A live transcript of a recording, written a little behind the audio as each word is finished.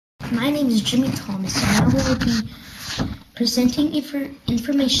My name is Jimmy Thomas, and I will be presenting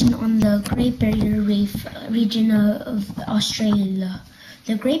information on the Great Barrier Reef region of Australia.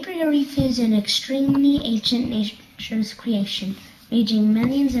 The Great Barrier Reef is an extremely ancient nature's creation, ranging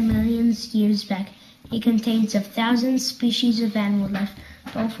millions and millions years back. It contains thousands species of animal life,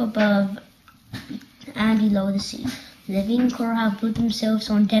 both above and below the sea. Living coral have built themselves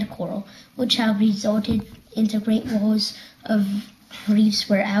on dead coral, which have resulted into great walls of reefs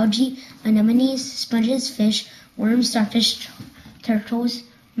where algae, anemones, sponges, fish, worms, starfish, turtles,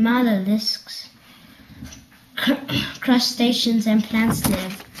 mollusks, crustaceans, and plants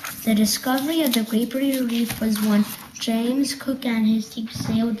live. The discovery of the Great Barrier Reef was when James Cook and his team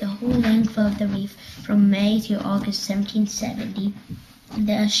sailed the whole length of the reef from May to August 1770.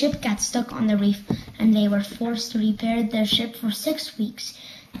 The ship got stuck on the reef, and they were forced to repair their ship for 6 weeks.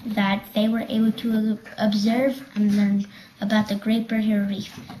 That they were able to observe and learn about the Great Barrier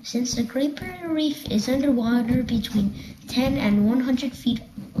Reef. Since the Great Barrier Reef is underwater between 10 and 100 feet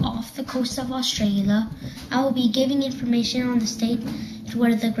off the coast of Australia, I will be giving information on the state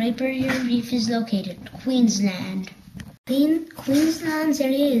where the Great Barrier Reef is located, Queensland. Queensland's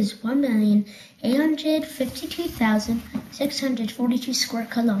area is 1,852,642 square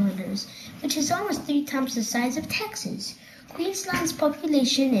kilometers, which is almost 3 times the size of Texas. Queensland's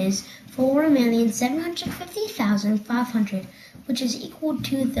population is 4,750,500, which is equal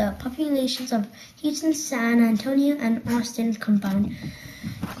to the populations of Houston, San Antonio, and Austin combined.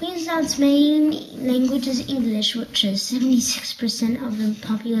 Queensland's main language is English, which is 76% of the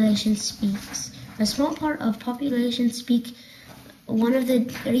population speaks. A small part of population speak one of the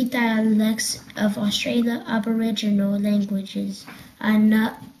 3 dialects of Australia Aboriginal languages, and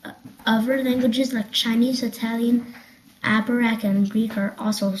other languages like Chinese, Italian, Abarak, and Greek are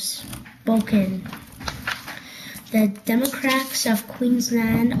also spoken. The demographics of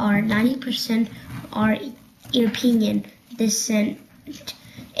Queensland are 90% are European descent,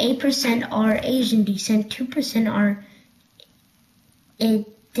 8% are Asian descent, 2% are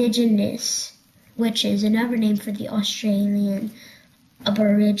indigenous, which is another name for the Australian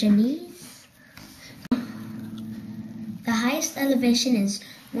Aborigines. The highest elevation is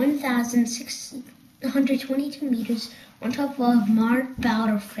 1,622 meters on top of Mount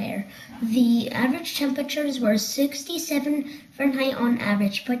Balfour. The average temperatures were 67 Fahrenheit on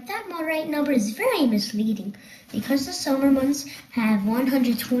average, but that right number is very misleading because the summer months have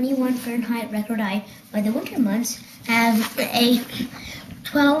 121 Fahrenheit record high, while the winter months have a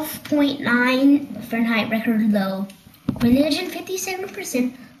 12.9 Fahrenheit record low. Religion: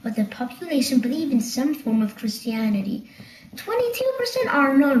 57% of the population believe in some form of Christianity. 22%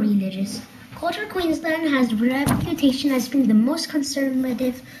 are non-religious. Culture: Queensland has a reputation as being the most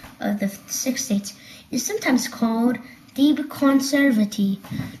conservative of the 6 states. It is sometimes called deep conservative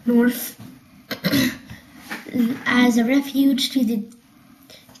north as a refuge to the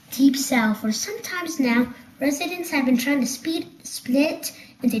deep south. For sometimes now, residents have been trying to split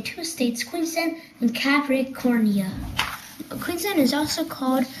into 2 states, Queensland and Capricornia. Queensland is also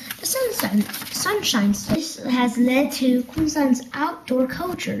called the Sunshine State. This has led to Queensland's outdoor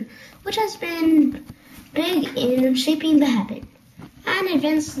culture, which has been big in shaping the habit and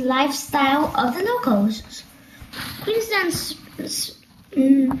advanced lifestyle of the locals. Queensland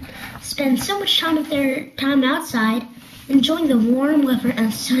spends so much time of their time outside, enjoying the warm weather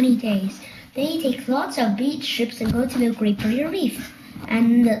and sunny days. They take lots of beach trips and go to the Great Barrier Reef,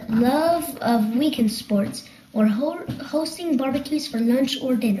 and love of weekend sports or hosting barbecues for lunch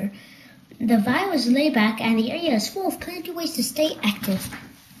or dinner. The vibe is laid back, and the area is full of plenty of ways to stay active.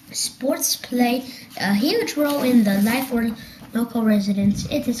 Sports play a huge role in the life of local residents.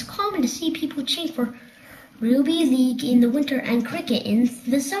 It is common to see people cheer for rugby league in the winter and cricket in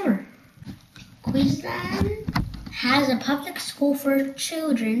the summer. Queensland has a public school for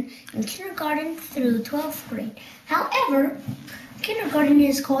children in kindergarten through 12th grade. However, kindergarten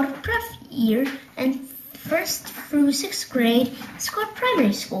is called prep year, and 1st through 6th grade is called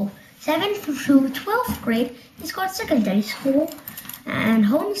primary school. 7th through 12th grade is called secondary school, and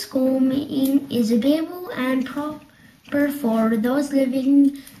homeschooling is available and proper for those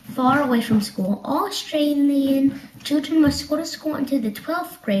living far away from school. All Australian children must go to school until the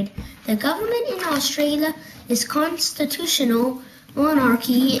 12th grade. The government in Australia is constitutional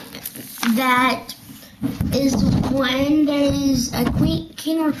monarchy, that is when there is a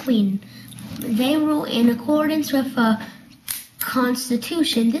king or queen. They rule in accordance with a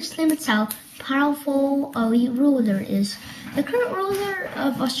constitution. This limits how powerful a ruler is. The current ruler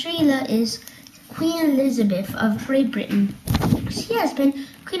of Australia is Queen Elizabeth of Great Britain. She has been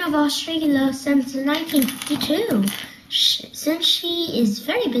Queen of Australia since 1952. Since she is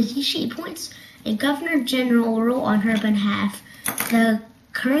very busy, she appoints a Governor General on her behalf. The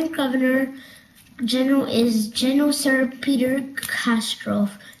current Governor General is General Sir Peter Castro.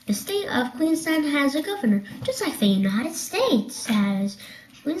 The state of Queensland has a governor, just like the United States has.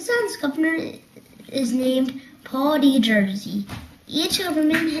 Queensland's governor is named Paul D. Jersey. Each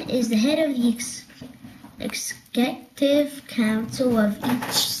government is the head of the executive council of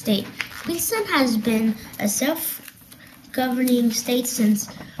each state. Queensland has been a self-governing state since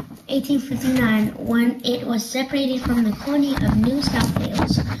 1859, when it was separated from the colony of New South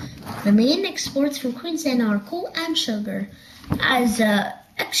Wales. The main exports from Queensland are coal and sugar. As an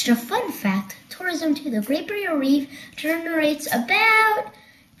extra fun fact, tourism to the Great Barrier Reef generates about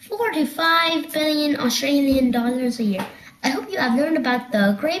 4 to 5 billion Australian dollars a year. I hope you have learned about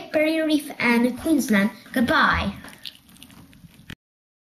the Great Barrier Reef and Queensland. Goodbye.